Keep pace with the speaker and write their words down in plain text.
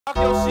Talk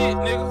your shit,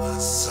 nigga.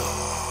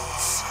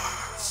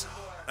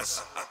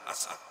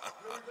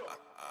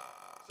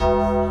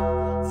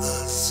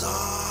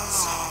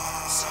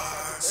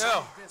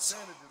 Yeah.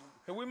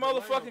 Here we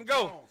motherfucking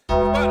go. It's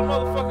about to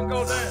motherfucking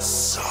go down.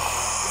 It's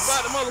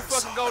about to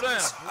motherfucking go down.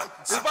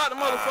 It's about to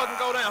motherfucking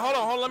go down. Hold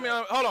on, let me,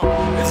 hold on.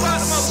 It's about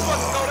to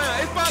motherfucking go down.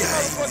 It's about to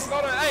motherfucking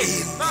go down. Hey,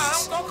 nah,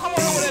 don't come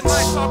over with that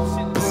nice talk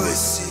shit.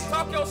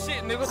 Talk your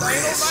shit, nigga. Ain't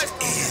no nice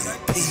talk.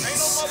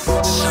 Ain't no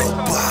motherfucking nice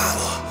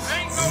talk.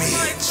 Ain't no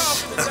nice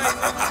talking today,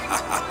 nigga.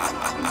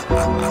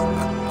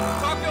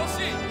 Talk your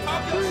shit.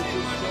 Talk your shit,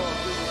 man.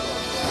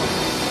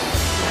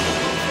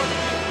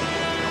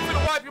 I'm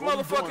finna wipe your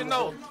motherfucking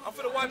nose. I'm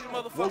finna wipe your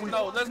motherfucking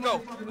nose. Let's go.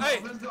 Hey,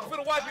 I'm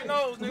finna wipe your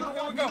nose, nigga.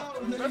 Here we go.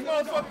 Let's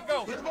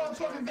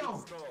motherfucking go.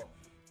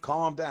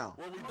 Calm down.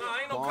 Nah,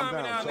 ain't no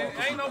calming down,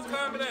 nigga. Ain't no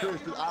calming down.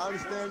 Chris, I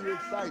understand you're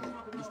excited.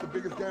 It's the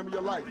biggest game of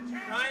your life. Nah,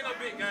 ain't no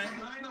big game.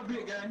 Ain't no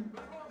big game.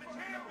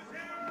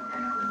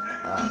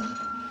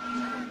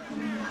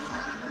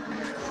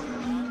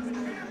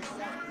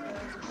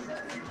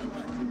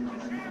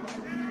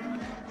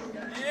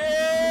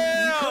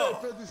 Yeah!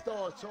 50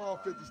 stars, Charles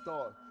 50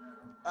 stars.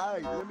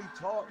 Hey, let me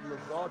talk,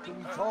 Lazar. Can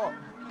we talk?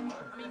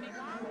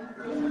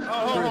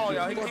 Oh, hold on,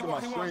 y'all. He fucking my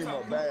stream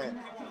up bad.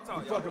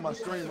 He fucking my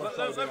stream up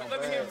so bad.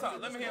 Let me hear him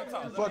talk. Let me hear him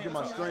talk. He fucking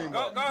my stream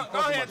up. Go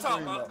ahead and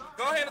talk, man.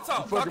 Go ahead and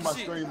talk. He fucking my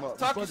stream up.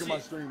 Talk He fucking my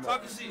stream up.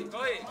 Talk your shit. Go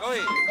ahead. Go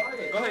ahead.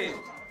 Go ahead.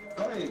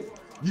 Go ahead.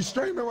 You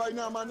streaming right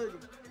now, my nigga?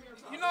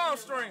 You know I'm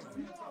streaming.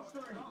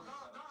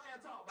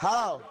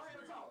 How?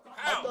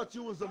 How? I thought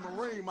you was a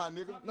Marine, my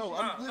nigga. No,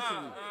 I'm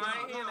listening.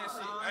 I ain't hearing that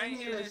shit. I ain't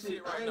hearing that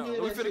shit right now.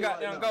 We finna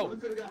goddamn go.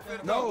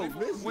 No,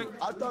 listen.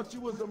 I thought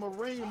you was a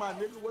Marine, my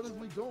nigga. What is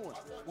we doing?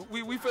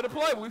 We finna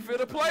play. We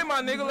finna play,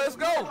 my nigga. Let's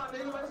go.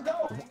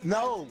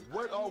 No,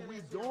 what are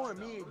we doing?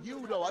 Me and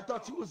you though. I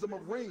thought you was a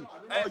Marine.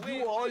 Are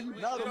you or are you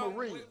not a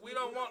Marine? We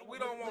don't want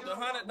the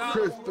 $100.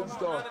 Chris 50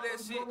 stars. None of that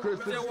shit. Chris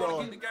We 50 just stars.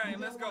 wanna get the game.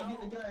 Let's go.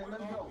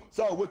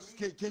 So what?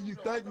 Can you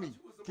thank me?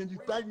 Can you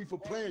thank me for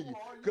playing you?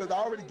 Cause I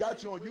already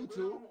got you on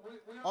YouTube.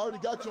 I already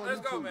got you on YouTube.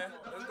 Let's go, man.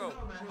 Let's go.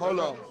 Hold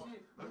on.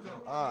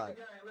 All right.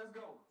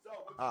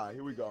 All right,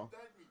 here we go.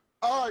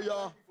 All right,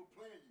 y'all.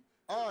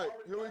 All right,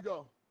 here we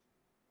go.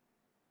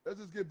 Let's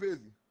just get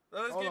busy.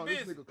 Let's get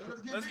busy.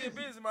 Let's get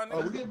busy, my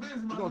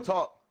nigga. We're gonna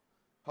talk.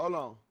 Hold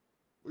on.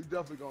 We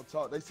definitely gonna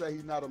talk. They say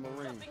he's not a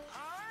Marine.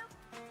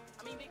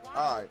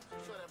 All right.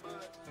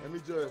 Let me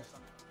just.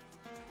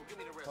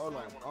 Hold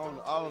on.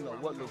 I don't know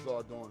what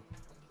Lazar doing.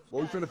 But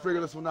we finna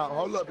figure this one out.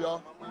 Hold up,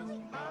 y'all.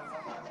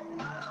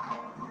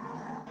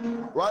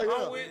 Right here.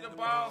 I'm with the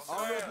boss fam. I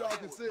don't know if y'all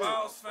can see it.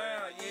 Boss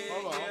fam,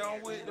 yeah,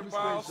 I'm with the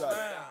boss fam.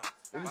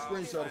 Let me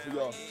screenshot it for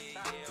y'all.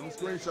 Let me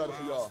screenshot it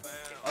for y'all.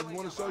 I just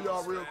want to show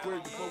y'all real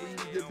quick before we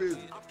even get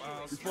busy.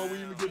 Before we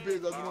even get busy,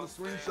 I just want to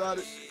screenshot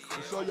it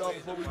and show y'all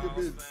before we get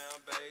busy.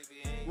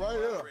 Right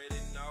here.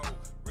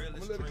 I'm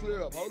gonna let it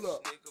clear up. Hold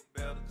up.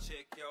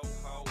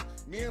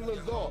 Me and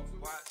Lazar.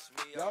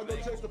 Y'all go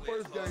check the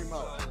first game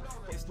out.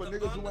 For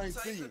niggas who ain't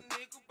seen it.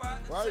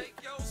 Right?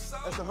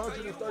 That's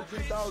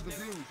 113,000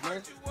 views,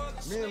 man.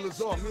 Me and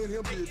Lazar, me and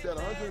him did that.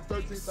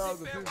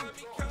 113,000 views.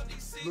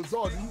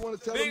 Lazar, do you want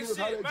to tell them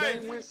how that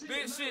game went?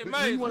 Big shit,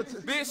 mate.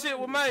 Big shit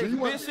was made.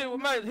 Big shit was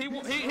made.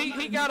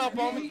 He got up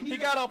on me. He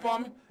got up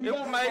on me. It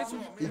was made.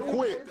 He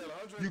quit.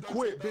 You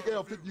quit. Big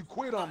L, you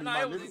quit on me,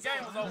 my nigga. The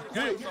game was over.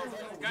 You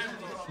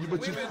quit.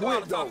 But you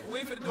quit, though. We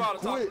finna do all the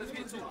talk. Let's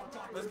get to it.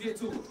 Let's get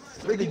to it.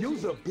 Nigga,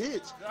 you's a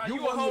bitch.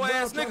 You a hoe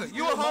ass nigga.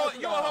 You a hoe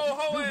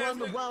ass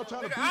nigga.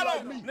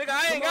 Nigga,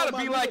 I ain't gotta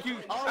be like you.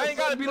 I ain't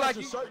gotta be like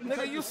you.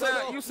 Nigga, you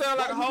sound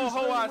like a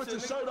hoe ass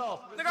nigga.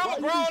 Nigga, I'm a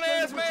grown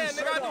ass man.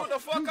 Nigga, I do what the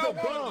fuck I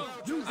wanna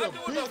do. I do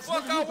what the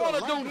fuck I wanna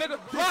do, nigga.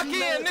 Lock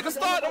in, nigga.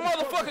 Start the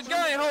motherfucking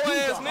game, hoe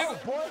ass nigga.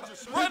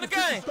 Run the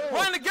game.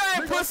 Run the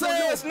game, pussy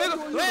ass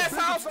nigga. Last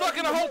time I was stuck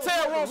in a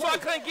hotel room so I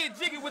couldn't get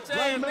jiggy with your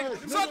ass,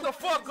 nigga. Shut the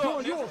fuck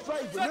up, nigga.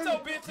 Shut your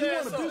bitch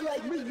ass up.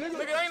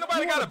 Nigga, ain't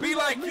nobody gotta be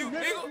like you,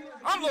 nigga.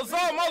 I'm Lazar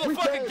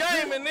motherfucking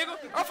gaming, nigga.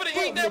 I'm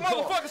finna eat that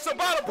motherfucking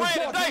Chibatta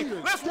bread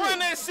today. Let's run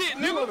that shit,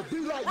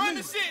 nigga. Run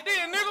the shit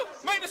then, nigga.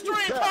 Make the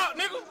stream pop,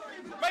 nigga.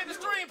 Make the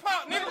stream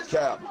pop,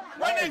 nigga.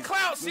 Run that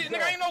clout shit,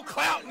 nigga. Ain't no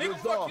clout, nigga.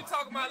 Fuck you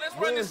talking about? Let's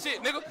run this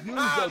shit, nigga.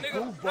 Nah,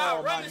 nigga. Nah,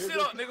 run this shit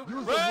up, nigga.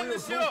 Run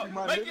this shit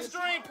up. Make the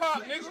stream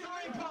pop, nigga.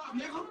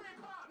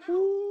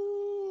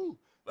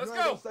 Let's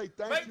go. Make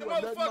the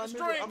motherfucking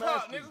stream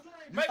pop, nigga.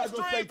 Make the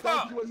stream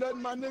pop. We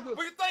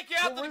can thank you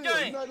after the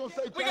game.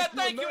 We gotta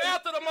thank you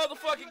after the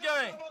motherfucking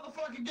game.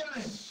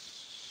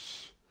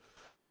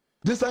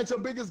 This ain't your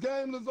biggest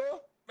game,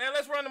 Lazar? Man,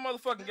 let's run the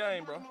motherfucking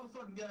game, bro.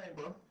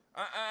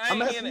 I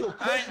ain't in it.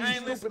 I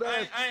ain't listen. I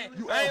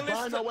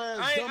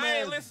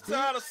ain't listen to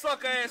all the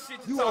sucker ass shit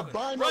you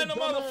talking. Run the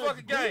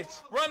motherfucking game.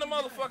 Run the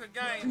motherfucking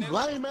game, nigga.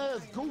 Lame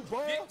ass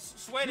goofball.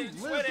 Sweaty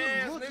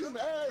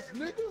ass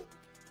nigga.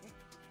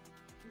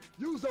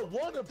 You's a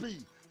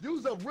wannabe.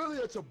 You's really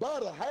a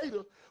Chibatta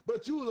hater,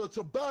 but you was a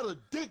Chibatta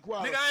dick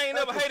rider. Nigga, I ain't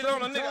never hated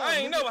on a nigga. I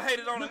ain't never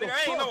hated on a nigga.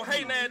 I ain't no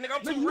hating ass nigga.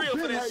 I'm too real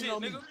for that shit,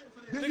 nigga.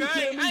 Then you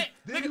tell me,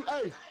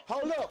 hey,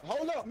 hold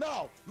up,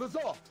 now,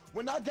 Lazar,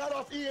 when I got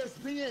off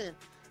ESPN,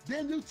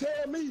 then you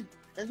tell me,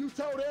 and you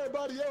told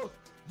everybody else,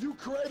 you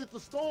created the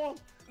storm.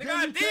 Nigga,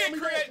 I did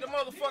create the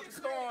motherfucking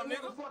storm,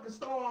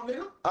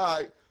 nigga. All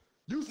right.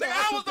 You said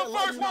I was the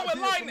first one with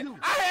lightning.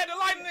 I had the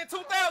lightning in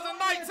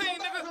 2019,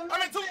 nigga. I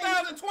mean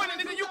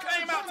 2020, nigga. You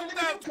came out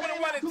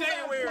 2021 in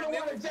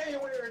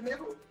January,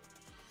 nigga.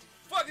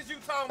 Fuck is you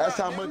talking That's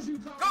about? How much.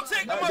 Go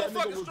check the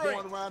motherfucking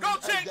stream. Go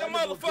check the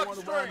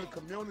motherfucking stream. The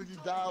community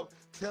dial,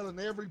 telling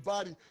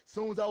everybody.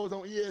 Soon as I was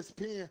on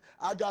ESPN,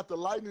 I got the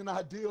lightning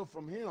idea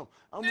from him.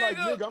 I'm like,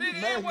 nigga, I'm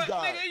a man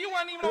guy. Nigga, you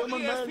wasn't even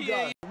on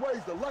ESPN.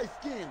 Raise the light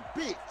skinned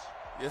bitch.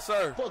 Yes,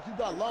 sir. Fuck, you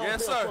got long hair.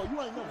 Yes, sir.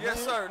 You ain't no man.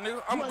 Yes, sir,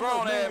 nigga. I'm a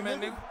grown ass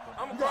man, nigga.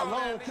 I'm a grown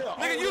long ass hair.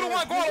 nigga. You the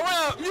one going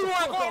around. You the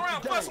one going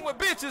around fussing with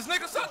bitches,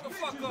 nigga. Shut the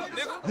fuck up,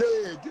 nigga.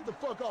 Yeah, get the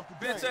fuck off the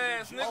game. Bitch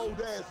ass nigga.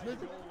 Old ass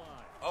nigga.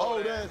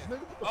 Old ass nigga.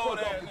 Get the fuck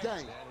off the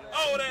game.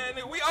 Old ass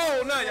nigga. We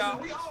old now, y'all.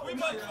 We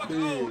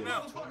motherfucking old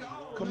now.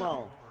 Come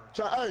on.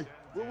 Hey,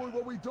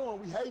 what we doing?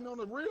 We hating on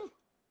the real?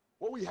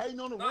 What we hating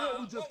on the real?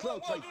 We just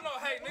clout chasing.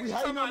 We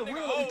hating on the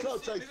real. We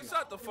clout chasing.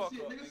 Shut the fuck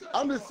up.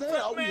 I'm just saying,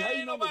 are we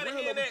hating on the real?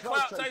 Nobody hear that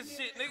clout chasing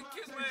shit, nigga.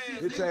 Kiss my ass.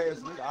 Kiss your ass,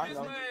 nigga. I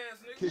know.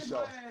 Kiss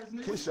your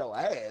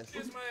ass.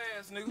 Kiss my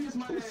ass, nigga.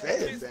 Who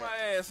says Kiss that? my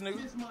ass,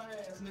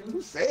 nigga.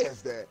 Who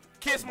says that?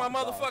 Kiss my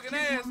motherfucking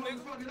ass,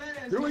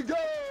 nigga. Here we go.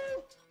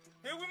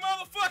 Here we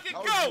motherfucking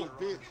go.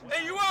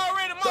 And you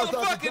already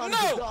motherfucking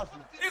know.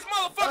 It's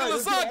motherfucking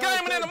Lazar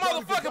Gaming and the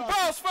motherfucking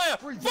Boss fam.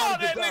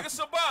 Fuck that nigga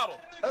Chibatta.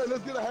 Hey,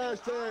 let's get a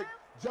hashtag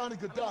Johnny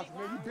Gaddafi.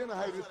 Man, you been a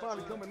hater. It's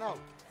finally coming out.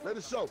 Let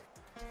it show.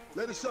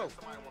 Let it show.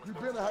 You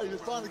been a hater.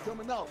 It's finally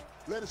coming out.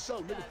 Let it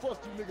show. Nigga,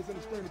 fuck you niggas in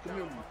the streaming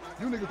community.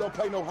 You niggas don't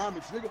pay no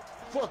homage, nigga.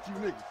 Fuck you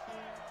niggas.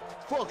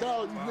 Fuck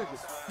all you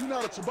niggas. You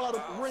not a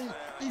Chibatta Marine.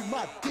 Eat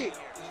my dick.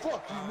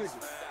 Fuck you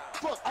niggas.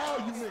 Fuck all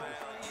you niggas.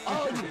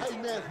 All you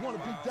hating ass wanna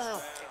be down,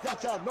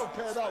 got y'all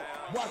notepad out,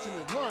 watching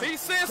it run.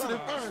 He's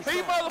sensitive.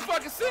 He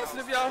motherfucking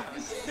sensitive, y'all.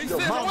 He's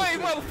sensitive. Where he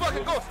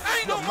motherfucking go?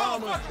 Ain't no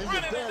motherfucking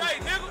running today,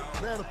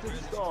 nigga. Man of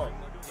 50 stars.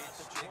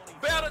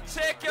 Better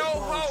check your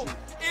hoe.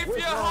 If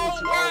your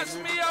hoe watch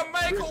me, I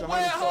make her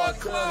wear her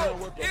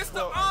clothes. It's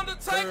the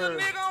Undertaker,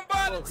 nigga. I'm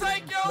about to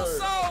take your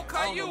soul,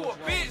 cause you a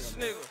bitch,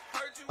 nigga.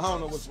 I don't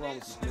know what's wrong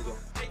with this nigga.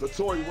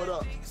 Latoya, what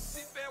up?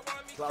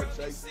 Cloud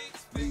chase.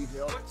 Need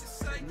help.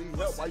 You need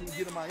help, why you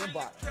get in my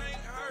inbox?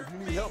 If you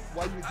need help,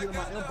 why you get in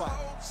my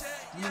inbox?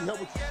 You need help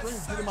with your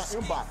streams, get in my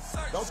inbox.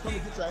 Don't come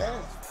and get your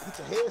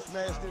head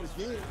smashed in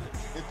again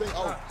and think, oh,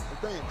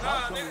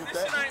 nah, nigga,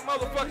 this shit ain't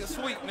motherfucking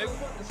sweet, nigga.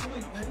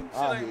 Shit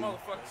ain't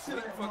motherfucking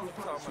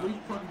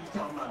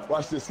sweet.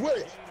 Watch this.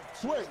 Switch.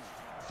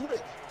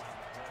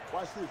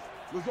 Watch this.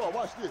 Lazar,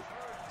 watch this.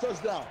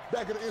 Touchdown.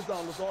 Back of the end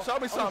zone, Lazar. Show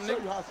me something,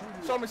 nigga.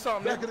 Show me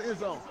something, nigga.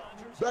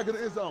 Back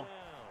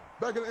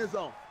of the end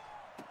zone.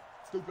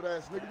 Stupid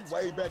ass nigga, you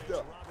way backed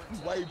up.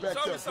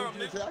 Show me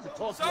something, nigga. I can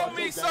talk to Show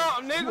me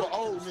something, nigga. You an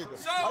old nigga.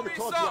 Show me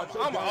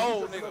something. I'm an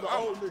old nigga.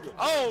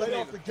 Old Stay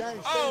off the game.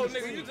 Old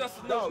nigga, you just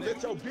a little nigga.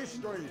 Let your bitch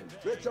stream.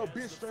 Let your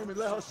bitch stream and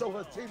let her show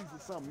her titties or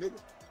something, nigga.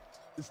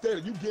 Instead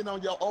of you getting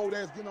on your old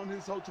ass, getting on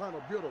this hoe trying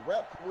to build a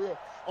rap career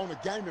on a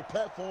gaming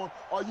platform,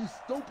 are you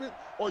stupid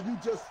or you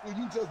just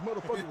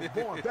motherfucking was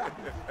born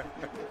backwards?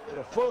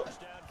 The fuck?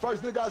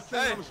 First nigga I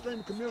seen on the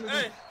streaming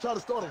community try to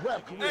start a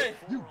rap career.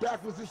 You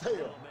backwards as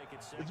hell.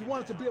 If you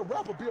wanted to be a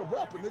rapper,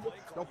 nigga.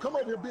 Don't come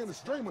over here being a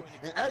streamer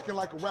and acting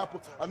like a rapper.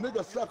 A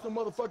nigga slap them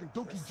motherfucking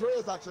dookie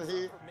dreads out your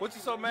head. What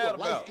you so mad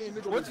about?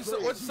 What you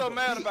so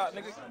mad about,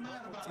 nigga?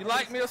 You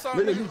like me or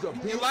something?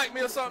 Nigga, you like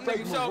me or something,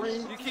 nigga? Show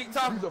me. You keep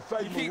talking.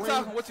 You keep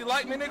talking. What you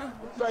like me, nigga?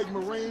 Fake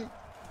Marine.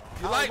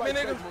 You like me,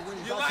 nigga?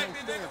 You like me,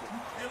 nigga?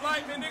 You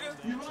like me, nigga?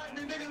 You like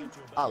me, nigga?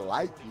 I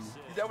like you.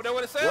 That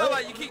what it sounds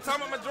like? You keep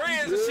talking about my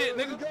dreads and shit,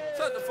 nigga.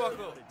 Shut the fuck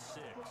up.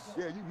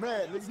 Yeah, you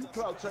mad, nigga. You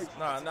clout chasing.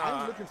 Nah. I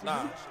ain't looking for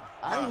you.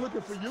 I ain't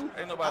looking for you.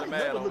 Ain't nobody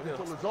mad over here.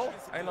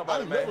 Ain't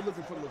nobody mad.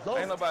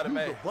 Ain't nobody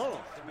mad.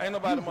 Ain't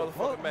nobody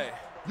motherfucking mad.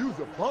 You's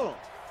a bum.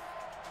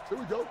 Here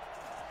we go.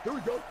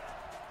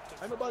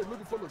 Ain't nobody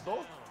looking for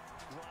Lazar.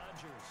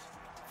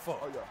 Fuck.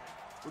 Oh yeah.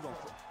 We're gonna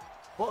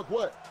fuck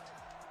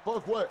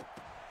what?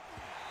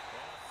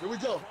 Here we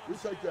go. We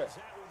take that.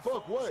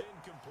 Fuck what?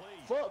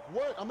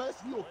 I'm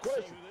asking you a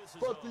question.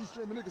 Fuck these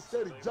streaming niggas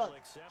steady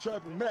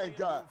trapping Madden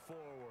guy.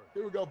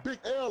 Here we go. Big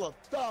L of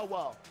Star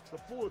Wow. The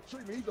full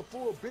treatment. He's a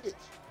full bitch.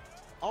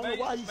 I don't know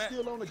why he's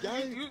still on the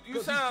game.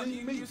 You sound like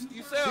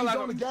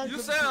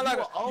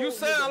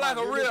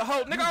a real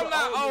hoe. Nigga, I'm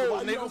not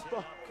old,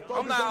 nigga.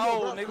 I'm not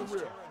old,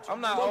 nigga. I'm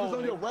not old.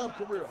 On your rap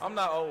career. I'm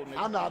not old, nigga.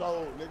 I'm not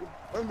old, nigga.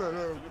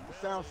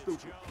 Sounds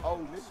stupid.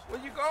 Old nigga.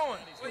 Where you going?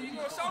 Where you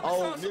going? Show me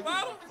something,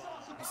 Chibatta?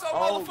 You so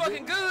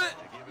motherfucking good.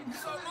 You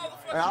so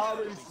motherfucking good. I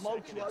already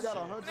smoked you. I got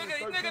 100.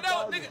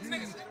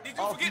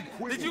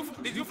 Did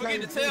you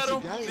forget to tell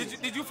them?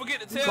 Did you forget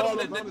to tell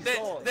them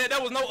that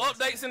there was no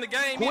updates in the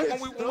game when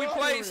we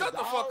played? Shut the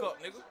fuck up,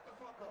 nigga.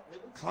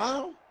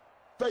 Clown,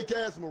 fake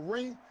ass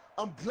Marine.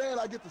 I'm glad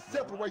I get to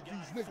separate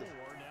these niggas.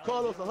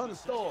 Call us 100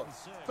 stars.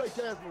 Fake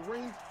ass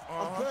Marines.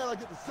 I'm glad I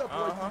get to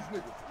separate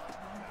these niggas.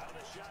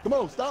 Come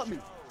on, stop me.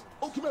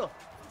 Oh, come here.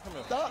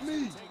 Stop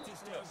me.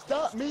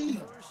 Stop me.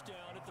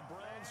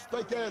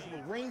 Fake ass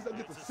Marines, I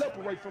get to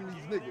separate from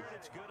these niggas.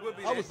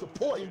 I was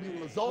supporting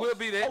you, Lazar. We'll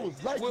be there. I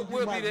was liking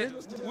you, my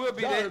nigga. We'll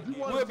be there.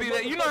 We'll be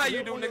there. You know how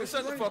you do, nigga.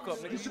 Shut the fuck up,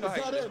 nigga. You know how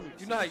you do.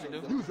 You know how you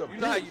do. You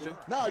know how you do.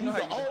 Nah, you's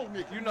an old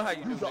nigga. You know how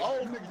you do. You's an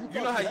old nigga.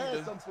 You know how you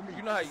do.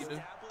 You know how you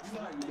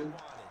do.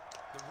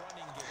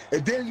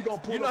 And then you gonna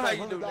pull up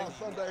 $100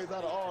 Sundays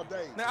out of all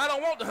day. Now I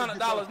don't want the $100,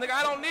 nigga.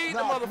 I don't need the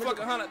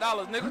motherfucking $100,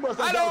 nigga.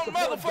 I don't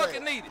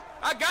motherfucking need it.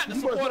 I got the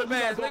supporter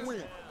badge,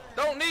 nigga.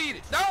 Don't need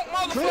it. Don't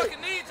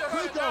motherfucking need your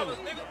 $100,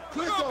 nigga.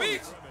 We gonna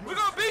beat you. We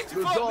gonna beat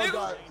you, fuck, nigga.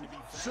 Got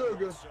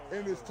sugar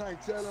in his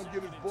tank. Tell him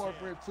get his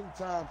boyfriend 2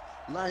 times.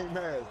 Lame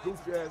ass,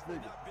 goofy ass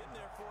nigga.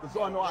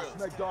 Lazar know I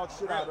smack dog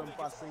shit out of him if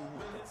I seen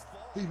him.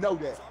 He know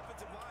that.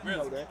 He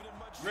know that.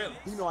 Really?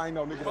 He know I ain't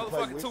no nigga to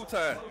play with.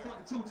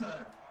 Motherfucking 2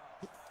 times.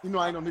 You know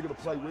I ain't no nigga to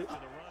play with.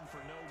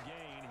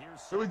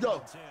 Here we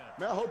go.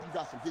 Man, I hope you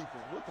got some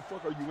defense. What the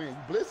fuck are you in? You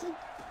blitzing?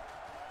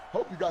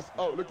 Hope you got some.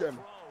 Oh, look at me.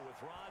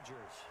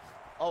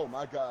 Oh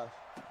my gosh.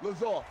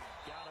 Lazar.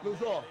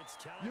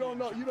 You don't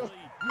know,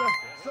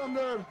 some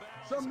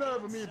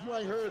nerve of me if you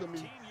ain't heard of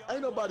me.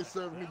 Ain't nobody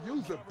serving me.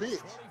 You's a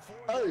bitch.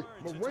 Hey,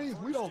 Marines,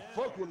 we don't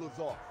fuck with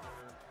Lazar.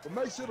 But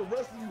make sure the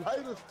rest of you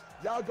haters,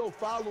 y'all go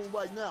follow him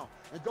right now.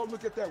 And go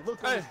look at that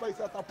look on his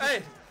face after I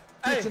put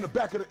bitch in the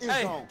back of the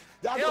end zone.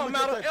 It don't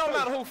matter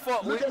who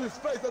fuck with. Look at his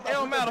face after it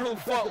don't matter who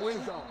fuck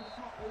with.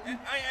 I ain't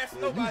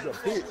asking nobody. You's a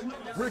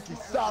bitch. Ricky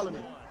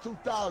Solomon,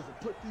 2000.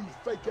 Put these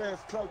fake ass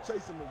clout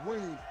chasing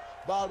Marines,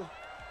 bottom.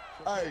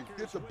 Hey,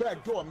 get the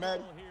back door,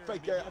 Maddie.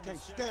 Fake ass. I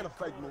can't stand a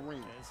fake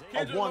Marine.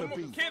 I wanna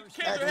be.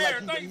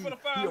 Kendra, thank you for the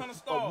 500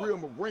 stars. A real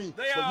Marine,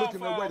 but looking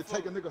their way to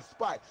take a nigga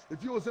spot.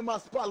 If you was in my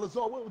spot,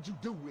 Lazar, what would you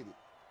do with it?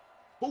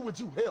 Who would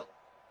you help?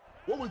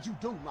 What would you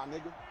do, my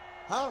nigga?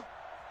 Huh?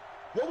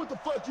 What would the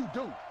fuck you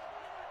do?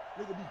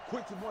 Nigga be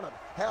quick to wanna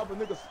have a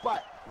nigga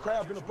spot.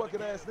 Crab in a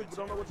bucket ass nigga, but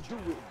don't know what to do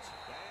with it.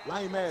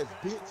 Lame ass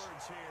bitch.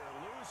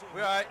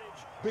 We alright.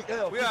 Big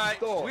L. We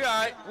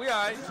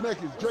alright. Smack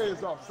his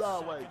dreads off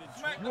sideways.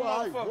 Smack the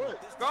motherfucker.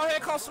 What? Go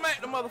ahead, come smack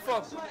the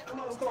motherfucker.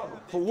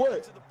 For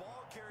what?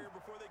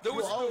 Do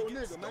what you old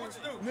nigga, man.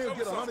 Nigga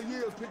get 100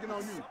 years picking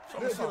on you.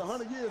 Nigga get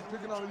 100 years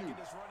picking on you.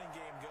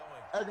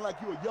 Acting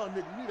like you a young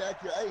nigga, you need to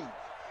act your age.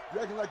 You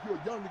acting like you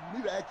a young nigga, you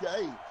need to act your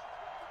age.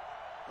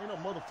 Ain't no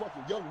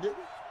motherfucking young nigga.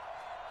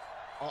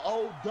 An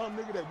old dumb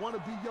nigga that wanna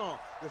be young,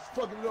 that's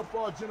fucking it up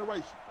for our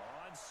generation.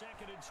 On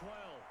 2nd and 12,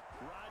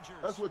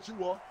 Rodgers. That's what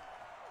you are.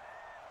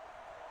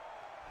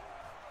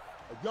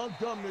 A young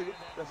dumb nigga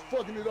that's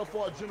fucking it up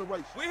for our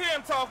generation. We hear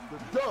him talking. The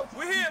duck.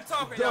 We hear him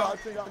talking, y'all. y'all. I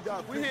think I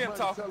got we hear him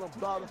talking. Tell him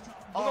about it.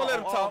 We're gonna let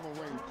him talk.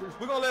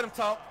 We're gonna let him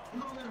talk.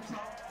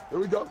 Here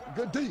we go.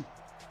 Good D.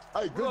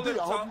 Hey, good D.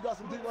 I hope you got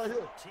some D right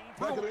here.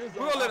 We're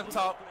gonna let him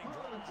talk.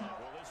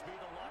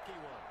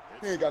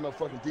 He ain't got no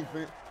fucking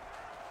defense.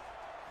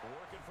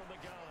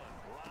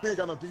 He ain't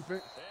got no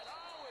defense.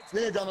 He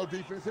ain't got no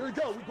defense. Here we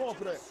go. We're going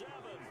for that.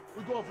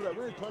 We're going for that.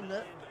 We ain't punting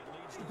that.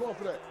 We're going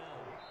for that.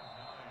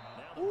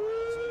 Woo!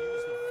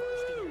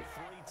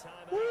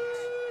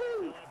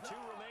 Woo!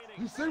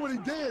 You see what he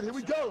did? Here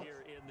we go.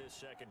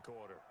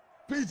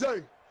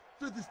 PJ,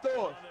 50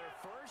 stars.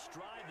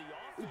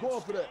 We're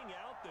going for that.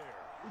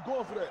 We're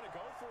going for that.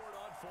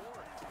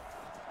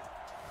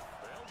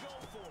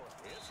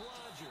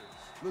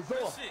 Lazar,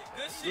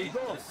 good shit.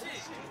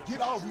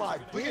 get off my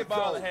dick,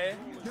 bro.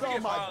 Get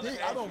off my dick.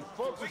 I don't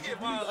fuck with you.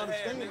 You need to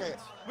understand that.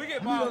 We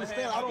get ball in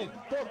hand. I don't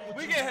fuck with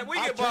we you.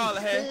 get ball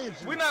in hand.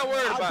 We're not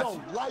worried about you. I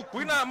don't like you.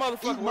 We're not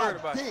motherfucking worried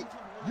about you.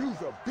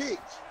 You's a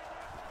bitch.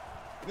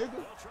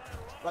 Nigga.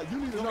 Like, you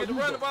need to know you's a bitch. You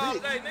run the ball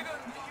today, nigga.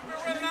 You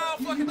been running all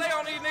fucking day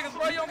on these niggas,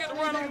 bro. You don't get to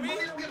run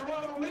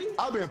on me.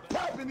 I've been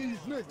popping these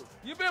niggas.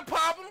 You been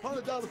popping?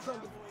 $100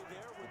 something.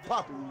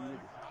 Popping these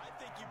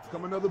niggas.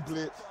 Come another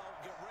blitz.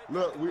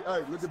 Look,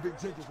 hey, look at Big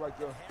Jenkins right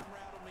there.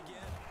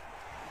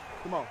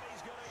 Come on.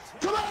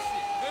 Come on!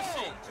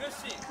 Good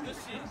shit.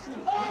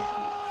 Oh!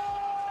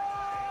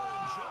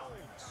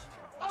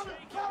 I've been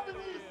popping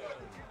these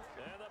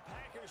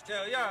niggas.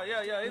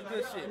 Yeah, it's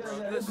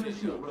good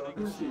shit, bro.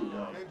 Good shit, yo.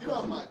 Man, get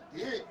off my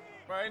dick.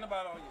 Bro, ain't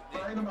nobody on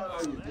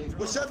your dick.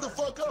 Well, shut the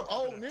fuck up,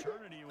 old nigga.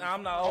 Nah,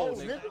 I'm not old,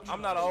 nigga.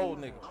 I'm not an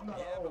old nigga.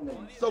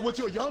 So what,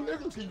 you a young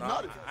nigga?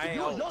 Nah, I ain't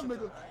old. You a young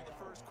nigga.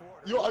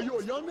 Are you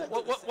a young nigga?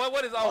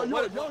 What is old?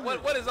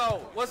 What is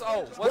old? What's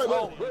old? What's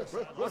old?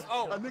 What's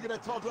old? A nigga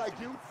that talk like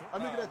you? A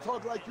nigga that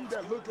talk like you,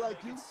 that look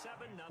like you?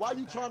 Why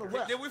you trying to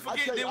rap? Did we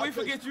forget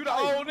you the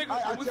old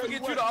nigga? Did we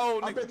forget you the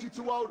old nigga? I bet you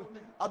too old.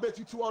 I bet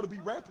you too old to be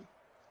rapping.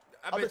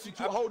 I bet you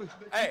too old.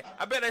 Hey,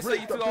 I bet they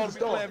say you too old to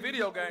be playing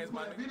video games,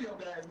 my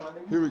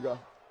nigga. Here we go.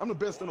 I'm the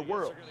best in the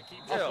world.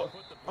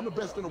 I'm the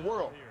best in the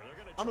world.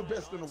 I'm the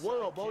best in the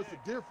world, bro. It's a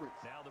difference.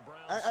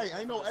 Hey,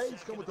 ain't no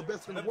age come with the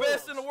best in the world. The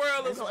best in the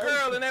world is a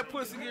girl and that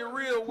pussy get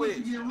real wet.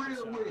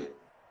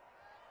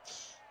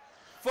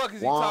 Fuck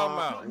is he talking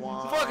about?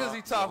 Fuck is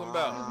he talking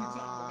about?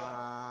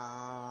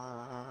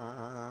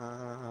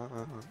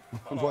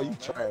 Boy, you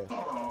trash.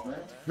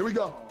 Here we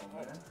go.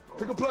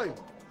 Pick a play.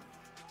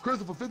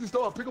 Christopher, 50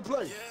 star, pick a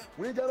play.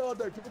 We ain't got all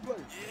day, pick a play.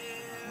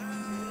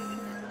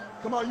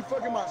 Come on, you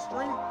fucking my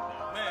string?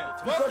 Man,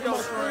 fuck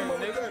your string,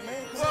 nigga.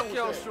 Fuck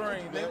your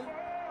string, nigga.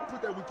 Don't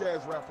put that weak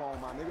ass rap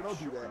on, my nigga. Don't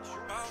do that.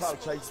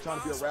 Clout chase, trying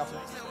to be a rapper.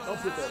 Don't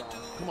put that on.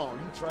 Come on,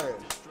 you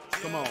trash.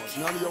 Come on,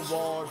 none of your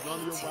bars, none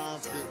of your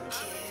rhymes fit.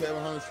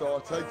 700 star,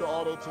 take the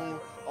auto-tune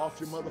off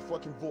your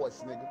motherfucking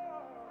voice, nigga.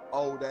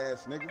 Old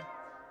ass nigga.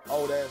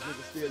 Old ass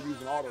nigga still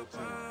using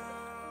auto-tune.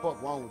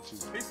 Fuck wrong with you?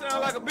 He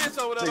sound like a bitch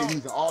over there. He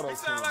sound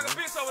like a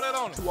bitch over there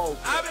on it. Too old.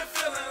 I've been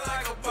feeling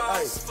like a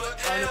boss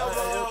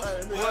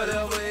forever.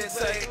 Whatever it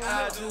take,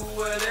 I do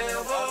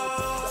whatever.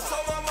 So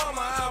my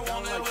mama, I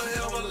won't ever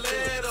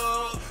let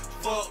her.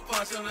 Fuck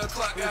punching the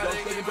clock, gotta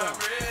get my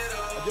bread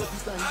up. I guess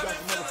you think he got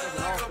some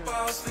motherfucking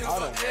offense. I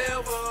don't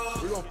know.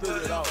 We gon'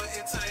 figure it out.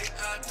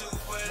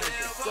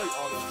 Straight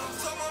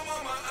auto-tune.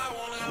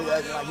 Nigga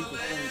acting like he can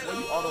sing. What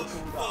you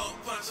auto-tuned out?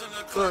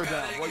 Third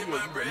down. Boy, you will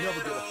never get a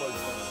first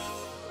down.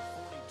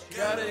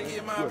 Gotta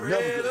get my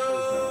bread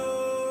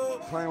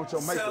up. Playing with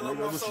your maker,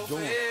 nigga. What you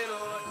doing?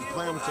 You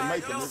playing with your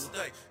maker,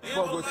 nigga.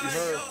 Fuck what you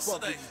heard.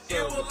 Fuck what you said.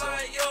 It was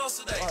like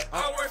yesterday.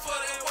 I work for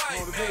that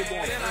white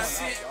man. Then I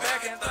sit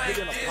back and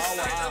think this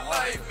ain't the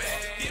life, man.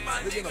 Get my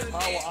nigga in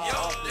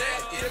your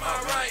deck, get my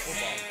right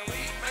hand.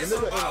 We make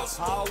some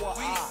balls,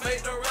 we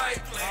make the right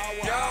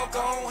plan. Y'all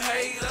gon'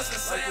 hate us and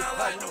say I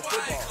like the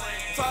white clan.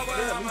 Talk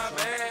about my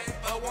bad,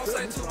 but won't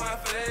say to my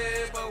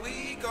face, but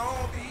we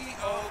gon' be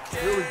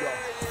okay. Here we go.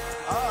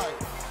 All right.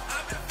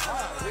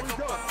 Here we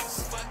go. Here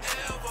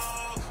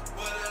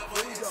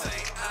we go.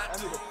 That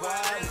nigga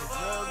quiet, he's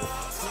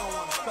nervous, he don't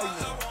want to say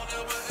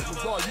nothing.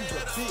 Lazar, you's a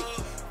bitch.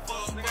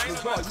 Lazar,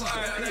 you's a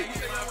bitch.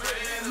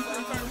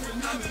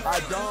 I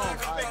don't,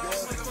 I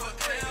guess.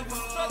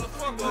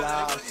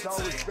 Nah, show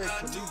respect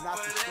to me, not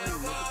the screen,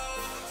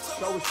 nigga.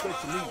 Show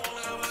respect to me.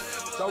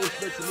 Show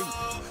respect to me,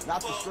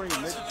 not the screen,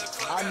 nigga.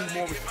 I need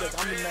more respect.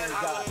 I'm the man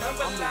guy. I'm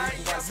the reason why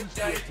you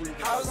still free.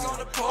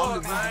 I'm the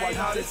reason why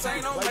you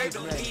still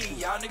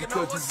free. Y'all niggas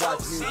know what's up.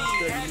 See,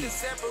 had to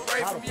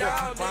separate from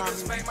y'all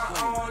niggas. Make my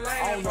own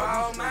lane.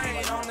 Wild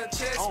man on the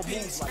chest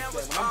piece.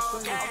 Never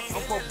fall game.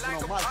 I'm focusing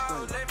on my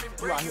screen.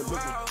 You out here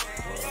looking.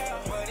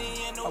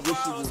 I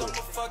wish you would.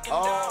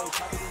 Oh,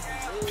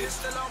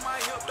 pistol on my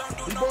hip, don't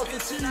do no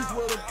pissing out.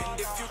 And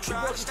if you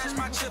try to snatch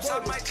my chips, I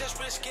might just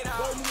risk it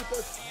out.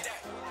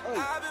 Hey,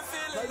 I've been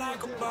feeling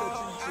like a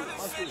ball. I've been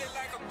feeling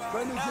like a ball.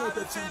 I've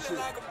been feeling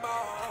like a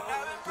ball.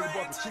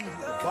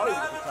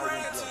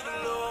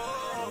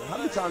 How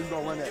many times you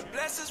gonna run that? How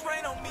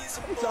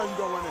many times you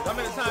gonna run that? How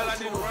many times I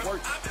need to run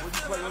it?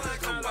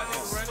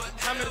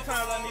 How many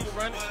times I need to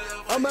run it?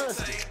 I'm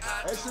asking.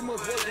 That shit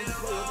must work when you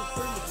play other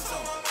streamers or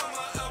something.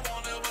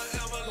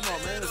 Come on,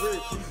 man.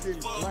 Red keeps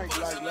getting blanked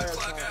like last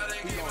time.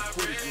 He gonna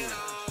quit again.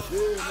 Yeah,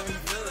 man.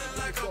 He's nervous.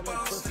 He ain't got no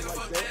person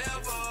like that.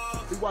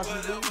 He watched me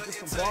lose to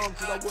some bombs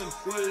because I wasn't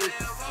serious.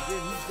 And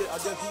then I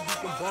guess he beat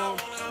some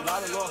bombs. And I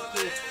done lost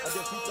this. I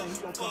guess he think he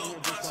gonna come in here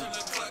and do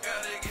something.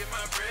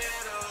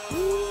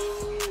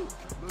 Woo!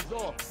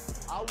 Lazar,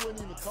 I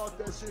wouldn't even talk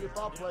that shit if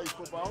I played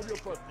football. I don't give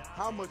a fuck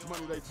how much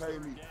money they pay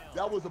me.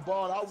 That was a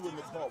ball I wouldn't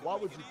have caught. Why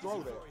would you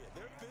throw that?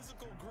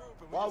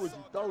 Why would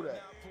you throw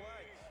that?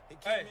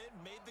 Hey,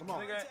 come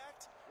on. Nigga,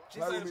 she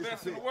said the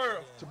best in the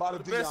world. Chibatta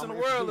the best in the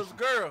world is a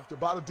girl.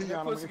 Chibatta Dion,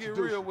 I'm going to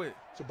introduce you. With.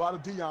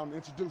 Chibatta Dion, I'm going to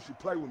introduce you.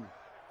 Play with me.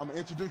 I'm going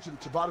to introduce you to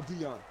Chibatta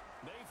Dion.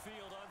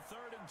 Mayfield on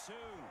 3rd and 2.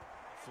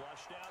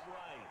 Flushed out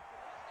right.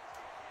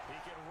 He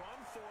can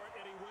run for it,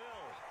 and he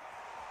will.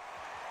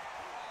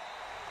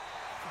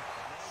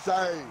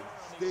 Say,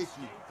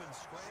 sticky.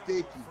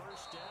 Sticky.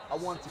 I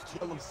wanted to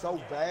kill him so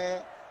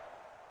bad.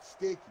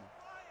 Sticky.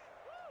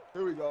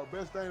 Here we go.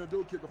 Best thing to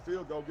do, kick a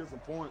field goal, get some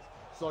points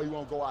so he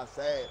won't go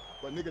outside.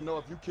 But nigga know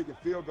if you kicking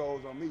field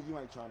goals on me, you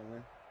ain't trying to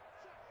win.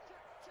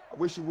 I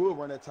wish you would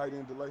run that tight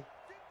end delay.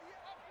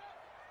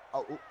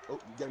 Oh, you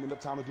gave me enough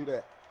time to do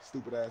that.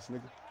 Stupid ass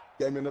nigga.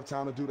 Gave me enough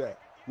time to do that.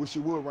 Wish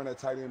you would run that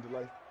tight end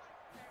delay.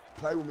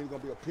 Play with me, it's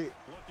gonna be a pick.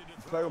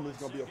 Play with me, it's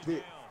gonna be a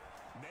pick.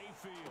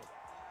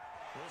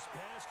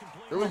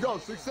 Here we go,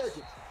 6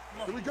 seconds.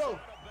 Here we go.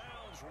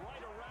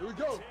 Here we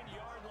go.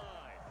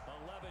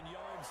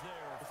 Let's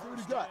see what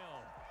he got.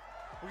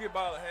 We get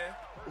ball ahead.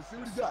 Let's see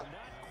what he got. Not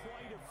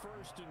quite a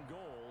 1st and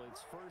goal.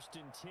 It's 1st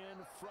and 10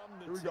 from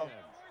the 10. Here we go.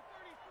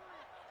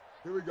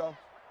 Here we go.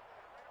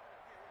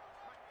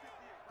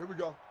 Here we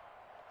go.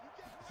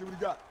 Let's see what he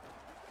got.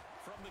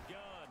 From the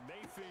gun,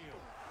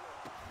 Mayfield.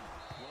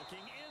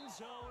 Looking in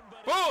zone,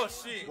 but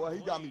bullshit. Boy,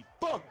 he got me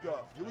fucked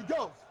up. Here we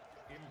go.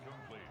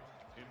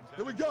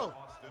 Here we go.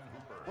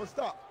 One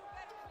stop.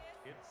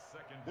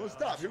 One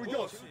stop. Here we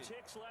go. 2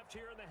 ticks left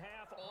here in the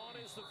half. On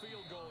is the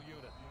field goal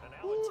unit.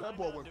 Ooh, that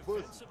boy went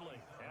pussy.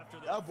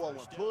 That boy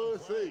went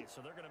pussy.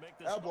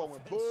 That boy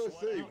went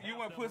pussy. You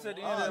went pussy at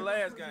the end of the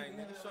last game,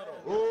 nigga. Shut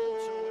up.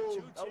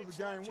 Oh, that was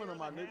a game winner,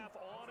 my nigga.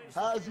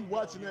 How is you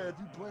watching that if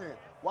you playing?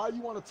 Why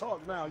you want to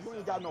talk now? You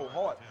ain't got no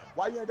heart.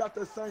 Why you ain't got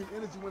that same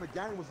energy when the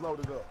game was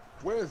loaded up?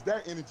 Where is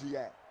that energy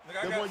at?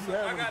 That one you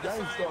had when the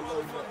game started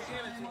loading up.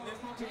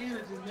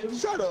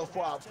 Shut up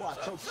before I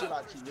choke shit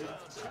out you,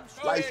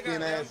 nigga. Light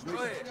skin ass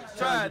nigga.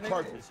 Try it,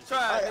 purple.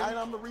 Try it, ain't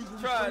I'm the reason.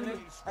 Try it, nigga.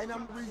 Ain't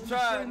I'm the reason.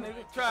 Try it,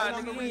 nigga. Try it,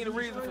 nigga. You ain't the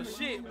reason for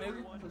shit,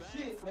 nigga.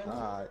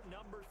 All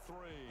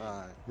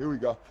right, here we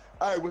go.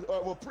 All right,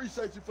 well,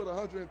 appreciate you for the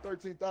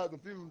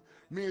 113,000 views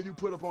me and you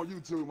put up on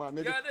YouTube, my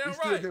nigga. Goddamn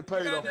still right. getting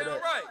paid off of that.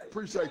 Right.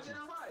 Appreciate you.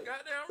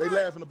 Goddamn They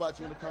right. laughing about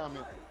you in the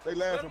comments. They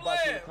laughing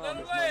about you in the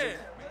comments, my nigga.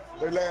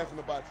 They laughing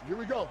about you. Here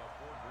we go.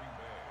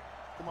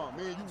 Come on,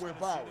 man, you went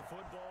viral.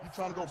 You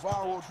trying to go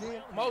viral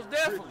again? Most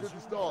definitely. 50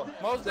 stars.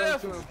 Most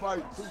definitely.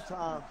 Fight 2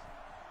 times.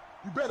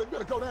 You better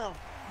go down.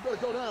 You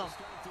better go down.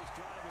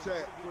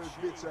 Chat with his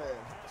bitch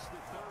ass.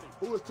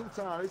 Who is 2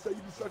 times? They say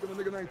you be sucking a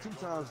nigga named 2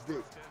 times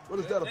dick. What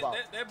is that about?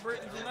 That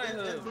Brittany's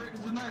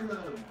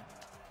name.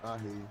 I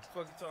hear you.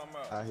 What you talking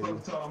about? I hear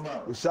you.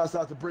 Well, shouts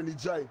out to Brittany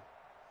J.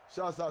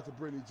 Shouts out to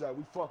Brittany J.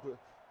 We fuck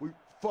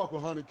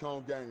with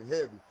Honeycomb Gang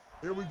heavy.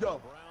 Here we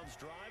go.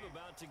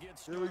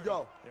 Here we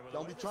go.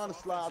 Don't be trying to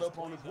slide up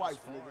on his wife,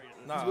 nigga.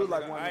 Nah, you look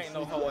like nigga, one I of ain't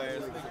no hoe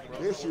ass nigga, bro.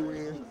 Yes, you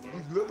is.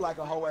 You look like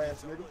a hoe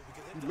ass nigga.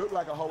 You look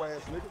like a hoe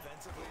ass nigga.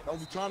 Don't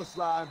be trying to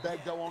slide and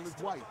back door on his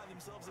wife.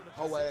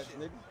 Hoe ass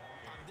nigga.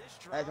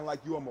 Acting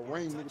like you a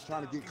Marine nigga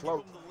trying to get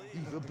close.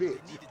 He's a bitch.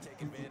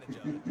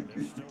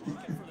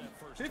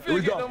 He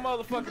finna get them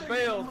motherfucking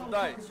bells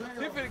tonight.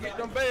 He finna get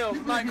them bells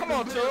tonight. Come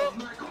on, Chubb.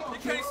 You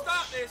can't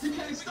stop that shit. We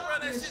can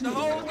run that shit the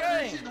whole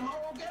game.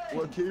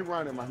 Well, keep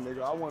running, my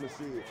nigga. I want to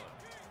see it.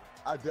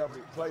 I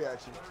definitely play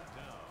action.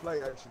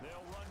 Play action.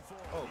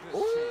 Oh,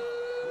 good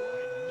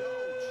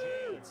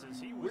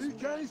shit. We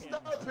can't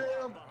stop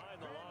him.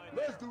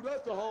 Let's do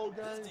that the whole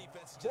game.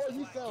 Boy,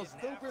 you sound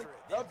stupid.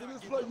 After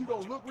this play, you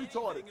gonna look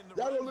retarded.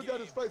 Y'all gonna look at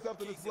his face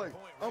after this play.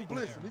 I'm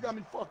blissing. He got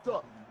me fucked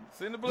up.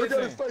 Send the blitz Look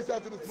at his face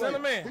after this play. Send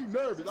him in. He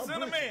nervous. I'm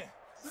Send him in.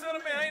 Send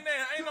him in.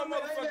 Ain't no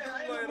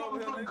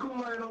motherfucking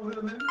Kool-Aid over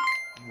here, nigga.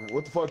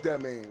 What the fuck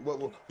that mean? What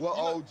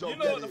old joke that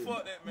is? You know what the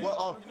fuck that mean. What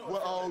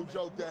old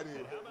joke that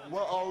is?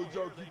 What old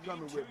joke you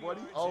coming with? Boy,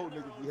 these old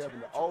niggas be having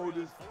the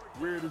oldest,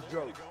 weirdest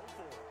jokes.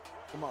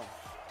 Come on.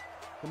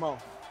 Come on.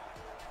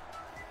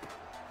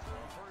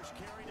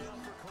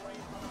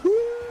 Woo!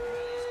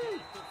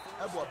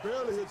 That boy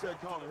barely hit that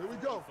corner. Here we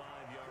go.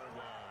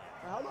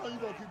 How long you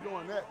gonna keep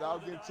doing that? I'll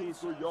get 2 or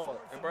 3 yards.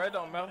 Hey, bro, it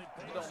don't matter.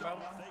 It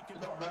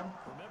don't matter.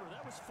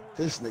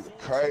 This nigga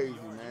crazy,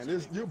 man.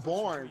 You're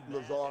boring,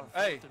 Lazar.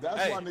 Hey,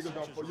 that's why niggas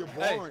don't. You're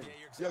boring.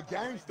 Your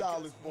game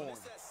style is boring.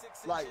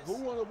 Like, who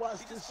wanna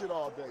watch this shit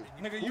all day?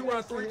 Nigga, who you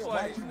run 3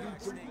 plays.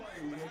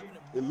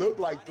 It looked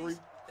like 3.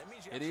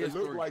 It is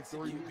 3. It looked like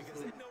 3.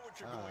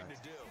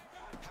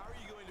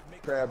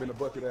 Crab in the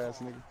bucket ass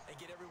nigga.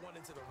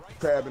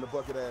 Crab in the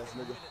bucket ass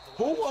nigga.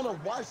 Who wanna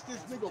watch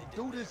this nigga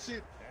do this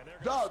shit?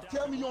 Dog,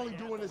 tell me you only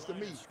doing this to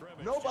me.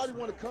 Nobody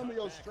want to come to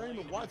your stream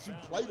and watch you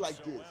play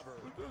like this.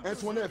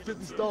 Antoinette,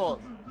 50 stars.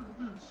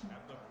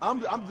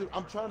 I'm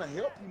trying to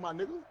help you, my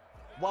nigga,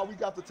 while we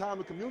got the time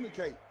to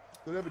communicate.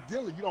 Because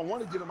evidently you don't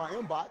want to get in my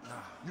inbox.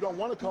 You don't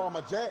want to call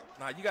my jack.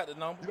 Nah, you got the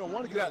number. You don't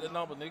want to get got the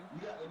number, nigga.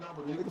 You got the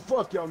number, nigga.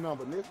 Fuck your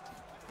number, nigga.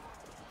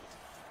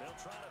 They'll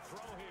try to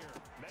throw here.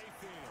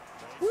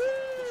 Mayfield.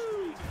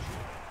 Woo!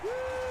 Woo!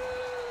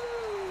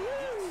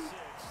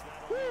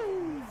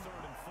 Woo!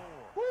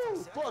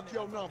 Fuck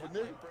your number,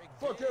 nigga.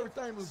 Fuck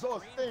everything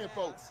Lazar stand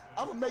for.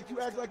 I'ma make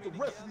you act like the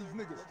rest of these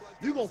niggas.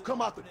 You gonna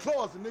come out the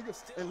closet, nigga,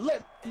 and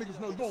let niggas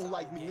know you don't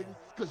like me, nigga,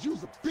 cause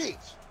you's a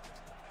bitch.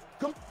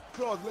 Come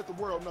closet, let the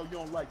world know you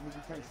don't like me,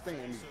 you can't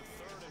stand me.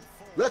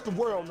 Let the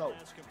world know.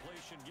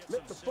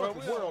 Let the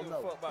fucking world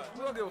know.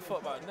 We don't give a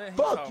fuck about nothing.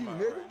 Fuck you,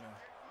 nigga.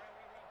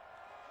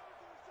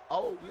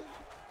 Oh, nigga.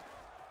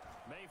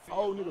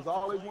 Oh, niggas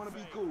always want to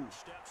be cool.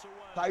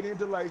 Tight end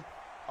delay.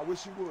 I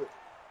wish you would.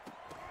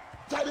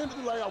 Tight end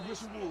delay. I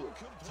wish you would.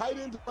 Tight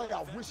end delay.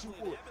 I wish you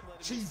would.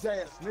 Cheese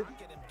ass nigga.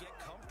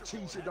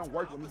 Cheese shit don't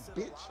work with me,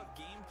 bitch.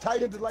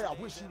 Tight end delay. I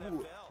wish you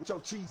would. With your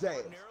cheese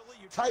ass.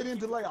 Tight end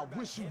delay. I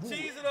wish you would.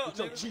 Cheese it up, with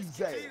your nigga.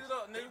 cheese ass. Cheese it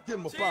up, nigga. Get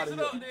him up Cheese out of it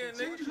here. up, then,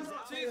 nigga.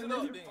 Cheese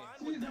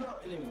it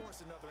up, then.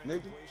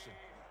 Nigga.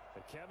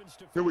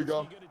 Here we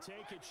go.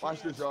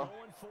 Watch this, y'all.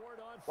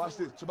 Watch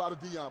this. Chibatta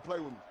Dion. Play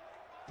with me.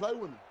 Play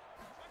with me.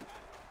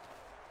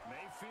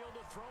 Mayfield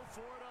to throw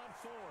for it on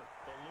 4th.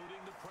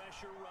 Eluding the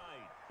pressure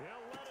right.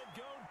 He'll let it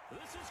go.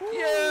 This is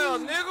yeah,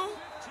 nigga.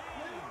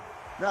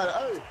 Now,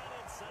 hey,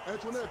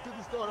 Antoinette,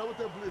 50 star. That was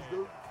that blitz,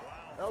 dude.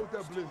 That was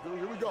that blitz, dude.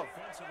 Here we go.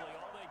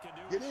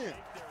 Get in.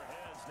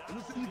 Let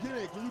me see you get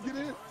in. Can you get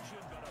in?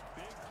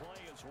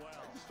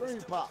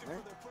 Stream pop,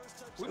 man.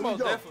 We most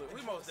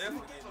definitely.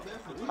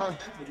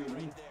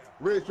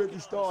 Red 50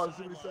 stars. Let's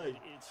see what he say.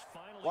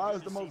 Why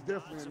is the most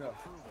definitely enough?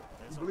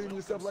 You believe in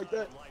yourself like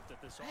that?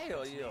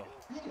 Hell yeah.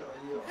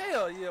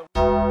 Hell yeah.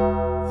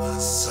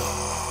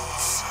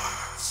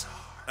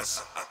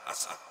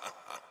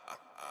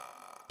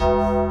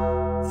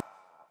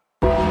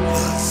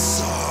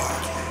 Lazar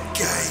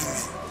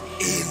gaming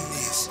in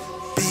this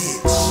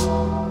bitch.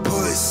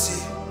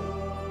 Pussy,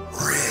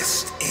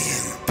 rest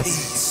in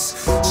peace.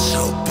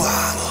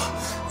 Chibatta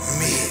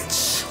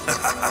Mitch.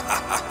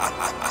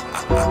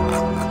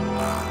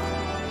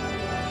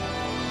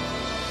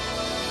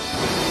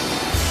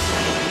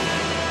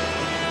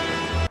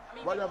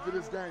 Right after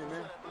this game,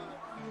 man.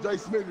 Jay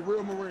Smith, the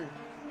real Marine.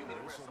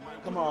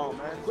 Come on,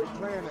 man. Quit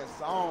playing that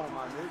song,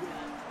 my nigga.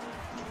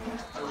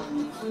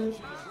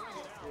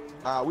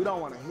 We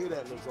don't want to hear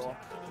that, Lazar.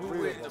 We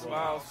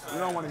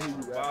don't want to hear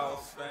you that.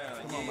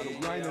 Come on, man.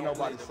 You ain't in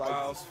nobody's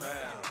sight.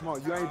 Come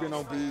on, you ain't been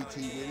on BET with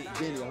it.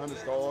 Benny, 100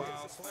 stars.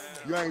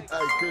 You ain't, hey,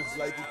 Chris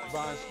Blakey,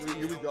 Vine Street.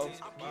 Here we go.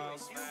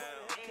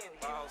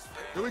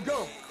 Here we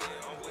go.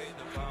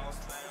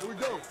 Here we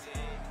go.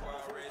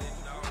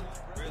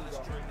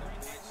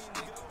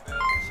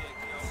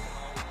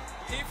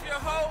 If your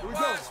hoe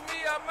watch me,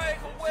 I make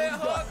her wear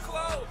her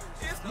clothes.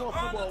 It's the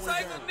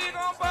Undertaker, nigga.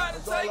 I'm about to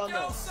take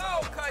your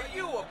soul, cause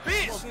you a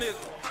bitch,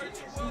 nigga.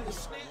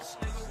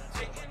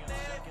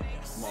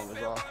 Come on,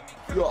 Lazar.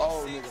 You're an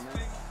old nigga,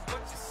 man.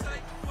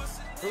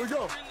 Here we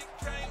go.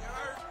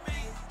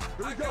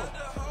 Here we go.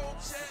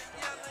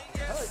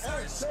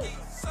 Hey, check.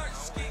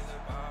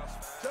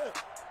 Check.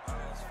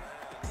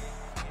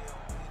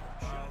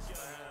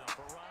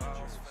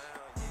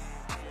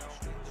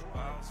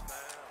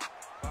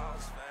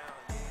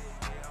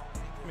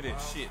 Give me that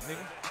shit,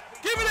 nigga.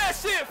 Give me that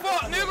shit,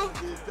 fuck, nigga.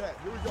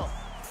 Here we go.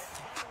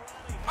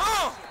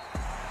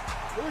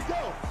 Here we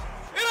go.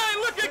 It ain't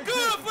looking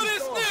good for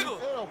this nigga.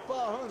 L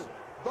 500.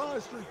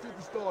 Vine Street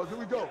 50 stars. Here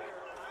we go.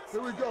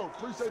 Here we go.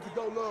 Appreciate the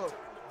go love.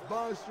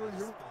 Vine Street.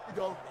 Here we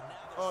go.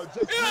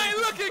 It ain't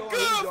looking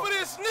good for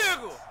this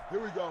nigga. Here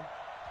we go.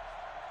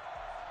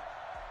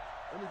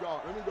 Let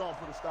me go and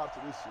put a stop to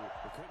this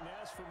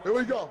shit. Here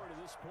we go.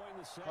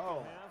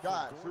 Oh,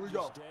 guys, here we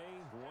go.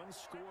 One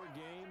score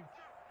game.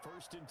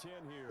 First and 10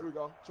 here. Here we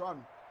go. Try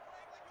me.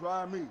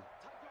 Try me.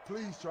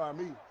 Please try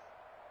me.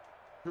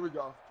 Here we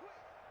go.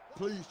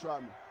 Please try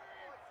me.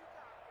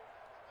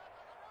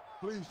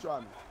 Please try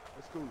me.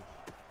 That's cool.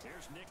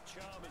 Here's Nick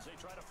Chubb as they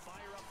try to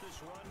fire up this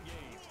run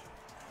game.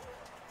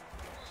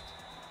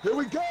 Here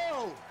we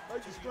go.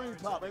 Make the string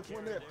pop. That's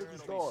one there, 50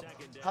 stars.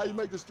 How you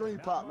make the string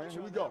pop, man?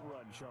 Here we go.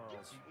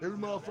 Here we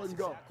motherfucking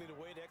go.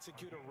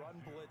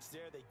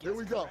 Here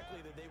we go.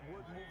 They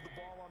would move the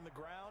ball on the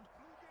ground,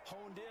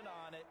 honed in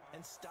on it,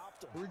 and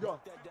stopped them. Here we go.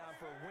 Broke that down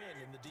for a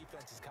win in the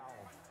defense's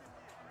column.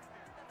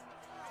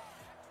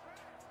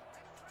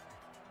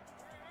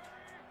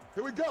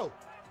 Here we go.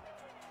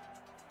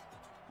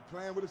 He's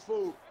playing with his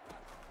food.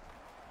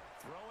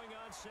 Throwing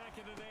on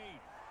second and 8.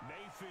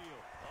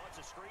 Mayfield. Oh,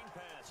 it's a screen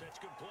pass. That's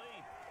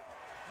complete.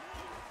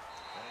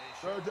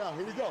 Third down.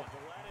 Here we go.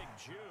 Athletic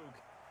juke.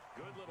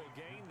 Good little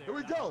gain there. Here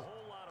we Not go. a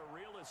whole lot of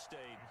real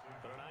estate,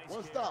 but a nice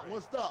One carry. stop.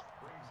 One stop.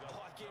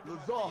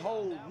 Lazar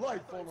whole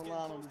life on the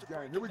line on this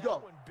game. Here we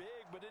go.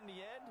 Big, but in the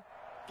end,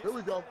 Here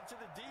we go. to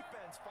the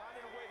defense,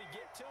 finding a way to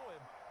get to him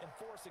and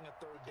forcing a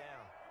third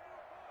down.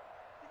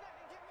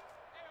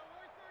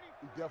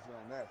 We definitely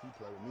on that if he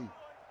play with me.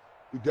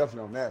 We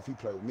definitely on that if he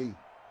play with me.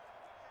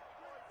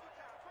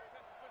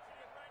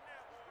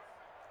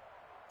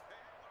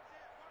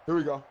 Here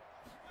we go. On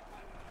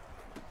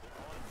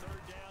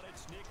third down,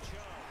 it's Nick Chubb.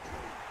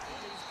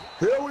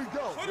 Here we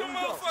go. Put Here them we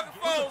go. motherfucking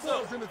Put the phones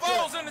up. in the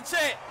Phones in the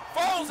chat.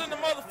 Phones in the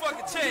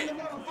motherfucking chat.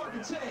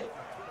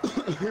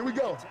 Here we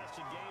go.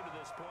 Contested game to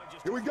this point.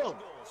 Just Here we go. one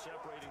goal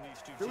separating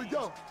these two Here we teams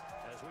go.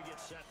 as we get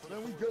set for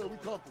Man, the we good. We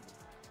comfortable.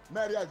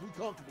 Matty Ice, we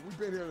comfortable. We've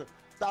been here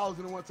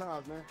 1,001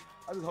 times, man.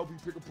 I just hope he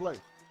pick a play.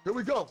 Here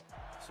we go.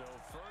 So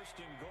first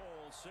and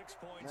goal, 6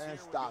 points Man, here.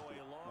 stop it.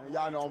 Man,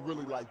 y'all know I'm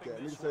really like that.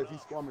 Nigga said if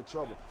he's I'm in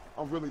trouble,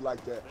 I'm really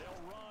like that.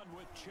 They'll run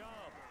with Chubb.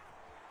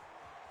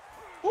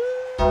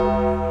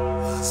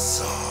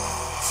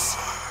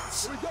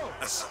 Here we go.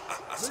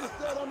 Nigga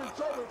said I'm in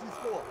trouble if he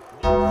score.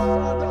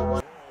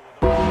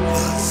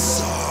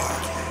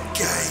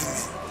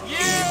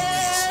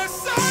 Yes,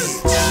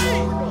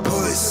 sir.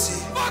 Pussy,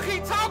 Fuck he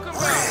talking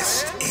about,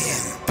 rest man.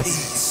 in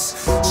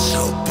peace.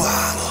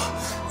 Chibatta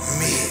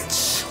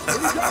Mitch.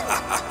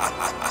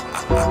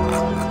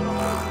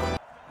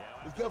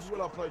 It's definitely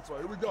what I play for.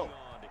 Here we go. On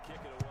to kick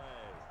it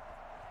away.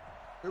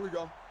 Here we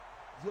go.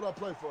 It's what I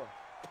play for.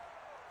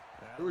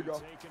 Here we go.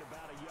 Taken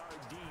about a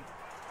yard deep.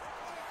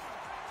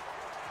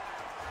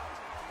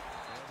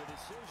 And the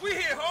decision. We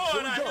hit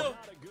hard out here.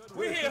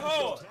 We hit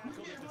hard.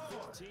 Tackled at the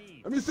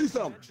 15. Let me see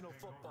something. Conventional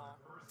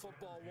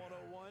football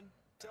 101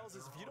 tells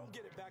us if you don't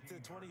get it back to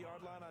the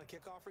 20-yard line on a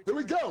kickoff return, Here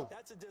we go.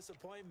 that's a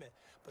disappointment.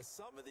 But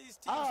some of these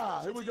teams,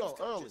 Here we go.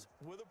 Early.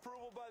 with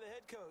approval by the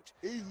head coach,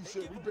 Easy they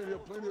shit. give We've them been here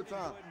full plenty of authority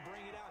to time. go ahead and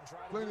bring it out and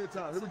try to Plenty win. of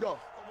time. Here we go.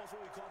 Almost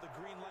what we call the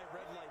green light,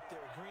 red light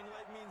there. Green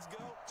light means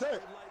go. Check.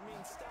 Red light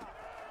means stop.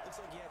 Looks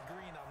like you had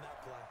green on that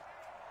play.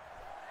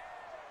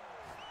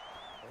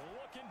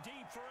 Looking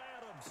deep for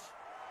Adams.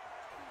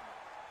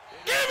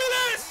 Give me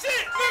that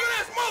shit, nigga.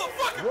 That's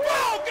motherfucking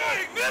ball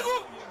game,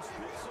 nigga.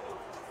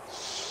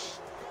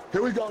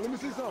 Here we go. Let me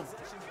see something.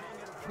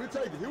 We'll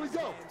take it. Here we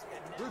go.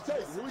 We'll take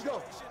it. Here we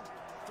go.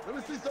 Let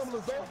me see something,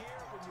 Lazar.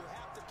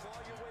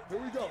 Here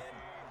we go.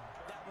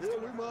 Here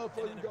we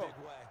motherfucking go.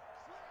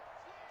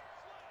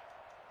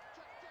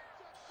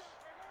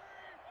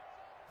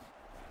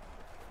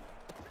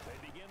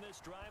 begin this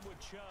drive with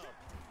Chubb.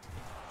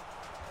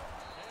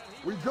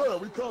 We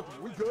good. We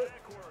comfortable. We good.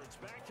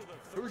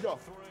 Here we go.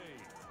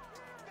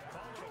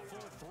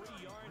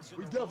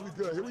 We definitely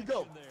good. Here we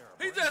go.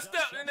 He just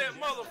stepped in that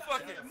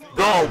motherfucking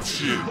dog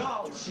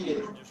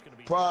shit.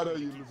 Proud of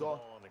you, Lazar.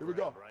 Here we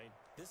go.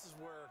 This is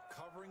where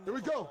covering Here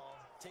we the go. ball,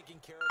 taking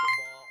care of the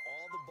ball,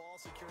 all the ball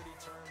security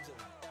terms,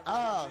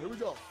 and Here we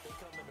go. they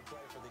come into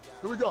play for the guy.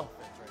 Here we go.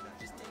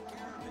 Just take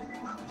care of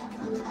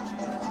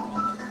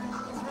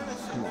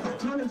it.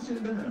 Turn that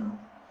shit down.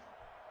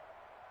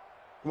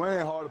 Well, it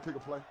ain't hard to pick a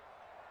play.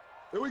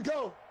 Here we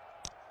go.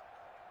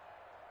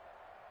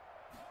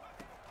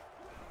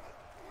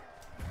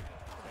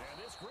 And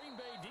this Green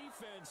Bay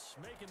defense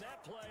making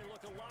that play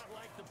look a lot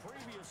like the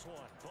previous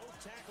one. Both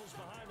tackles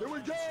behind the Here we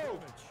line of go.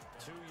 scrimmage.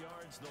 2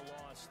 yards the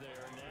loss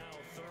there. Now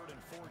 3rd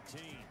and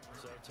 14.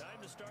 So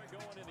time to start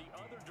going in the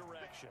other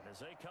direction as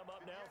they come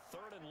up now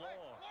 3rd and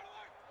long.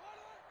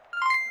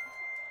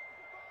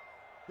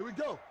 Here we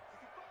go.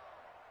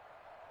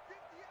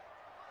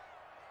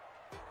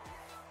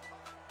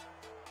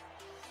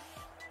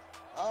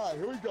 All right,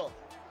 here we go.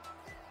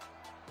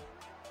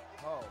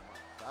 Oh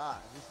my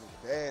God, this is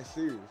bad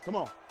serious. Come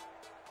on.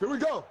 Here we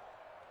go.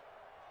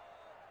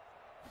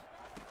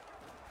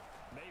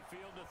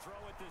 Mayfield to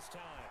throw it this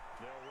time.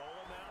 They'll roll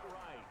him out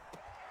right.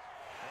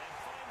 And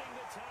finding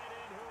the tight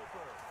end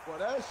Hooper. Boy,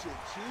 that shit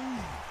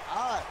cheese.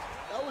 All right,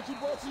 that what you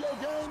brought to your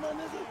game, my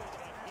nigga?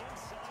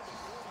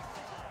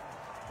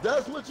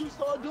 That's what you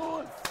start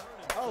doing?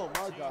 Oh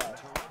my God.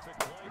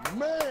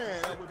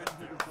 Man, that what these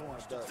niggas doing.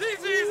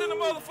 GG's in the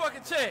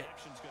motherfucking check.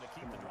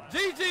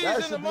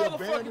 GG's in the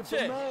motherfucking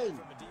check.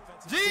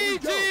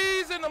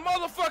 GG's in the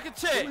motherfucking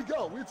check. Here we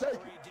go. We take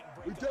it.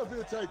 We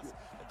definitely take it.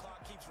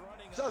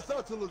 Shouts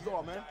out to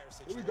Lazar, man.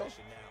 Here we go.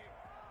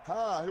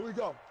 Here we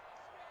go.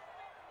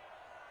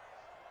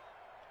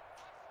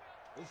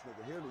 This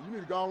nigga here, you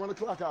need to go and run the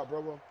clock out,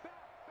 bro.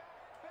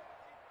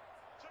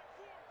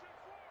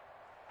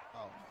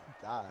 Oh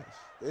my gosh.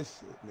 This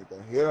shit,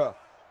 nigga here.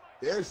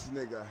 This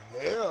nigga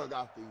here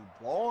got the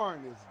ball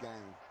in this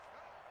game.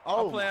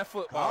 Oh, I'm playing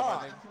football,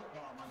 my nigga.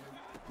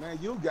 Man,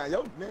 you got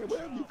man,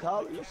 whatever you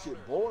call it, your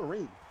shit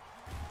boring.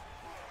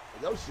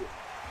 Your shit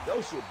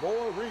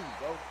boring,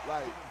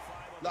 bro.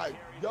 Like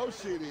your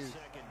shit is.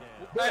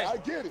 Hey, I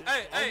get it.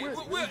 Hey,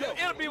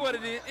 it'll be what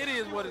it is. It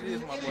is what it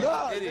is, my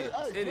brother. It is.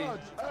 It is.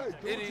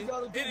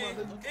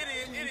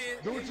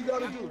 Do what you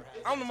gotta do.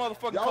 I'm the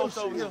motherfucking coach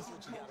over here.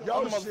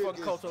 Y'all shit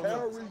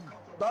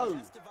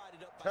is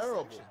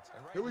terrible.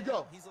 Here we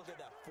go. He's looking at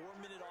that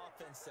 4-minute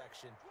offense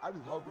section. I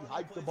just hope he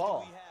hiked the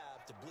ball.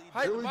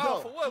 Hype the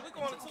ball for what? We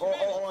going to 2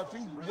 minutes. Or if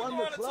he run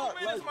the clock,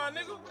 2 minutes, my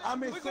nigga. I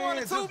mean, we going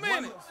to 2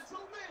 minutes.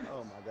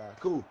 Oh my God,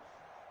 cool.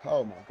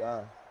 Oh my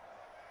God.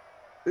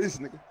 This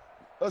nigga.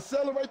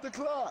 Accelerate the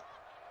clock.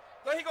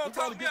 So he gonna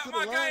talk me out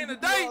my game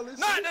today?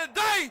 Not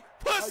today,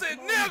 pussy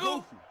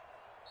nigga.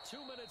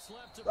 2 minutes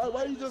left to play.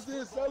 Why you just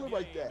didn't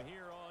celebrate that?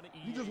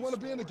 You just want to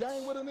be in the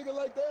game with a nigga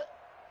like that?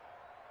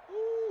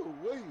 Ooh,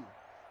 wait.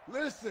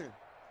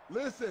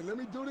 Listen, let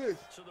me do this.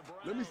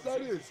 Let me say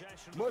this.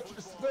 Much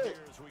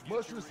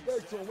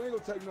respect to him. We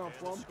ain't gonna take nothing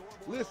from him.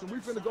 Listen, we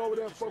finna go over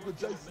there and fuck with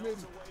Jay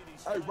Smitty.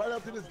 Hey, right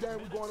after this game,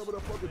 we going over there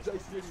and fuck with Jay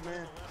Smitty,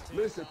 man.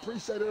 Listen,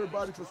 appreciate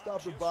everybody for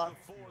stopping by.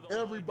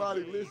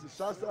 Everybody, listen,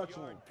 shouts out to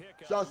him.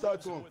 Shouts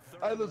out to him.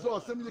 Hey,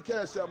 Lazar, send me your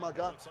cash out, my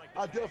guy.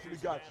 I definitely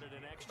got you.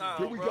 Nah,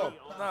 here we go.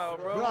 Nah,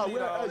 bro. Nah,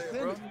 hey,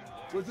 send it.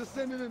 We'll just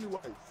send it anyway.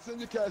 Send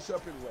your cash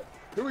up anyway.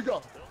 Here we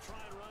go.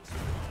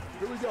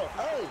 Here we go.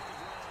 Hey,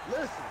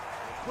 listen.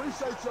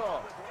 Appreciate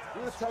y'all.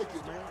 We'll take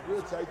it, man.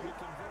 We'll take it.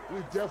 We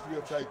definitely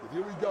will take it.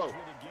 Here we go.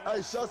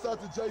 Hey, shouts out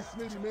to Jay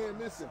Smitty, man.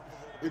 Listen,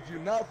 if you're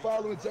not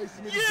following Jay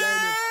Smitty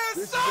gaming,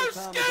 this is the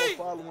time to go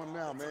follow him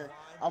now, man.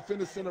 I'm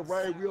finna send a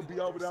raid. We'll be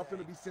over there. I'm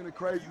finna be sending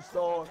crazy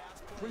stars.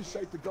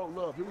 Appreciate the GOAT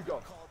love. Here we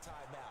go.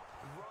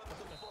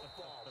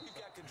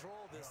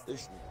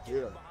 This nigga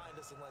here.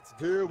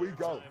 Here we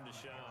go.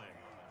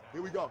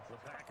 Here we go.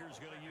 The Packers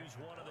going to use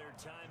one of their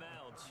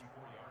timeouts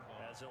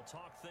as they'll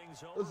talk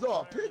things over.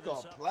 Lazar, pick a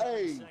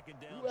play.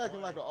 You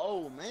acting like an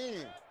old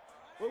man.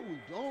 What we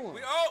doing?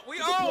 We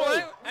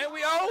old, ain't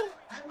we old?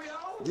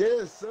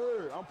 Yes,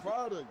 sir. I'm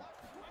proud of you.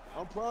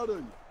 I'm proud of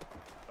you.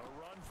 A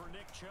run for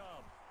Nick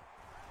Chubb.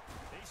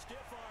 He stiff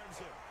arms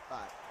him.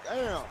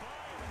 Damn.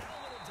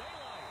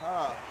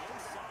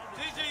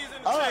 GG's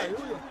in the all right, chat. here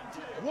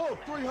we go.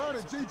 Whoa,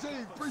 300. GG.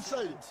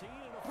 Appreciate it.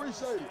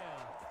 Appreciate it.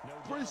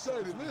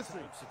 Appreciate it.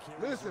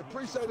 Listen,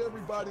 appreciate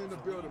everybody in the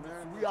building,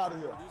 man. We out of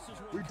here.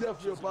 We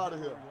definitely up out of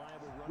here.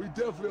 We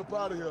definitely up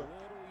out of here.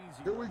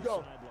 Here we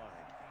go.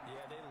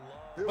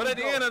 But at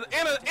the end of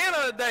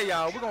the day,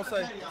 y'all, we're gonna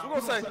say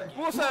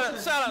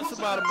shout out to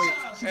Chibatta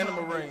Mitch and the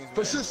Marines.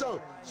 For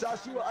sure.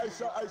 Shout you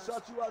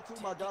out too,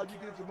 my God. You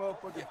get your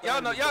motherfucking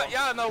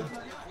y'all know.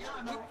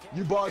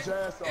 You bought your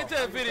ass off. It's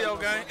that video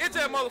game. It's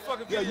that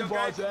motherfucking video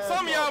game.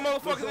 Some of y'all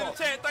motherfuckers in the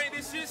chat think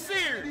this shit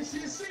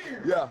serious.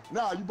 Yeah,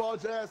 nah, you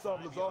bought your ass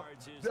off, Lazar.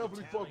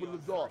 Definitely fuck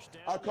with Lazar.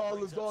 I call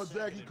Lazar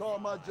Jack. He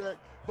called my Jack.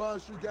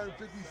 Bond Street Game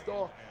 50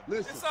 star.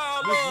 Listen. It's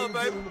all love,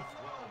 baby.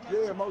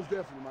 Yeah, most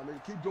definitely, my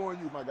nigga. Keep doing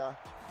you, my guy.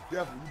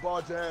 Definitely. You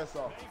balled your ass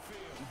off.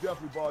 You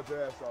definitely balled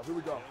your ass off. Here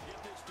we go.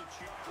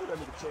 Look at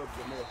that nigga Chubb's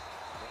a mess.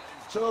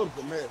 Chubb's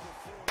a mess.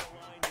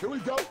 Here we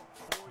go.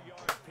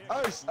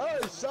 Hey,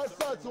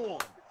 shouts out to him.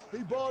 He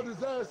balled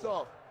his ass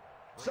off.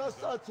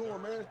 Shouts out to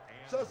him, man.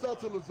 Shouts out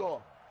to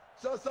Lazar.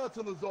 Shouts out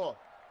to Lazar.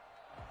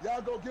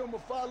 Y'all go give him a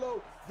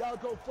follow. Y'all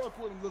go fuck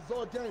with him.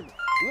 Lazar Gaming.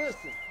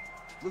 Listen,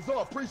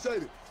 Lazar,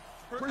 appreciate it.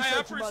 Hey, I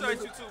appreciate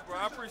you too, bro.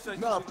 I appreciate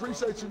you. Nah,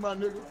 appreciate you, my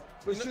nigga.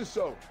 For shit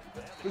show.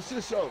 For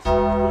shit show. For shit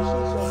show,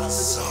 my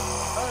nigga.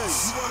 Hey,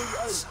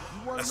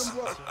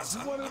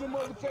 you one of them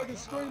motherfucking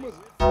streamers.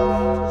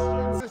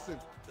 Listen.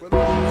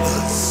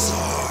 Lazar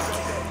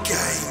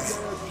Gaming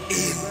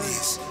in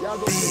this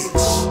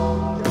bitch.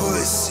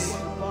 Pussy.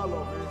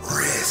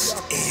 Rest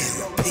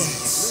in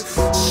peace.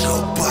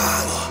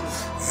 Chibatta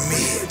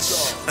Mitch.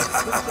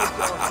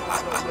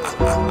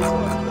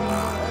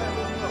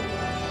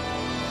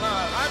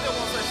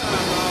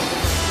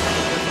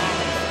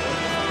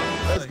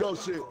 Let's go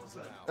shit.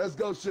 Let's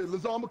go shit.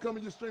 Lazar, I'm gonna come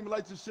in your stream and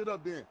light your shit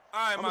up then.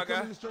 All right, my guy. I'm gonna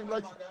come in your stream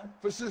like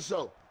for shit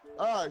show.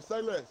 All right,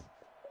 say less.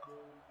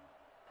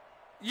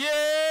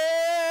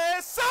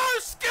 Yes,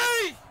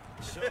 Sirski!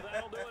 So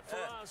that'll do it for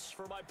us,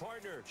 for my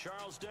partner,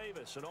 Charles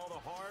Davis, and all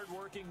the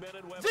hard-working men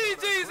and women.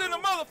 GG's in the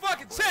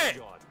motherfucking chat.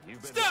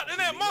 Stuck in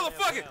that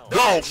motherfucking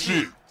dog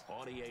shit.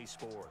 On EA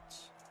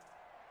Sports.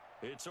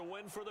 It's a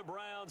win for the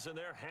Browns, and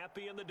they're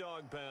happy in the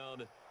dog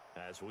pound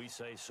as we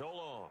say so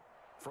long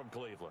from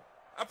Cleveland.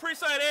 I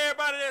appreciate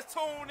everybody that's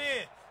tuned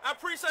in. I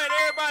appreciate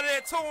everybody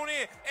that tuned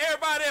in.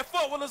 Everybody that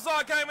fuck with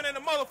Lazar Gaming and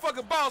the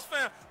motherfucking Boss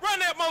Fam. Run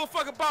that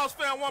motherfucking Boss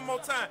Fam one more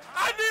time.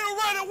 I need to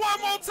run it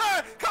one more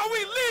time because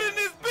we lit in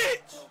this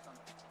bitch.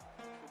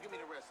 Give me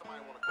the rest.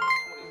 Somebody want to go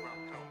 20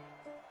 round count.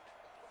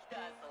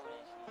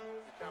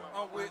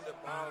 I'm with the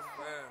Boss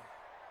Fam.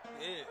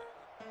 Yeah.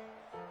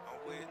 I'm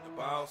with the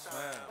Boss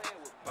Fam.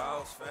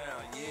 Boss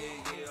Fam.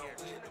 Yeah, I'm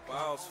with the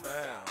Boss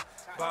Fam.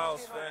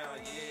 Boss Fam.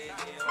 Yeah,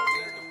 I'm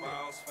with the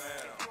Boss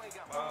Fam.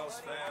 Boss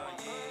Fam.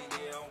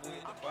 Yeah, I'm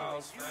with the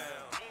Boss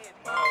Fam.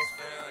 Boss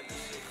Fam.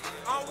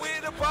 Yeah, I'm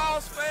with the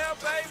Boss Fam,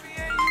 baby,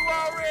 and you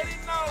already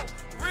know.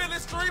 Really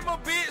streamer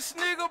bitch,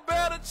 nigga,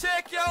 better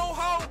check your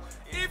hoe.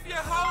 If your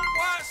hoe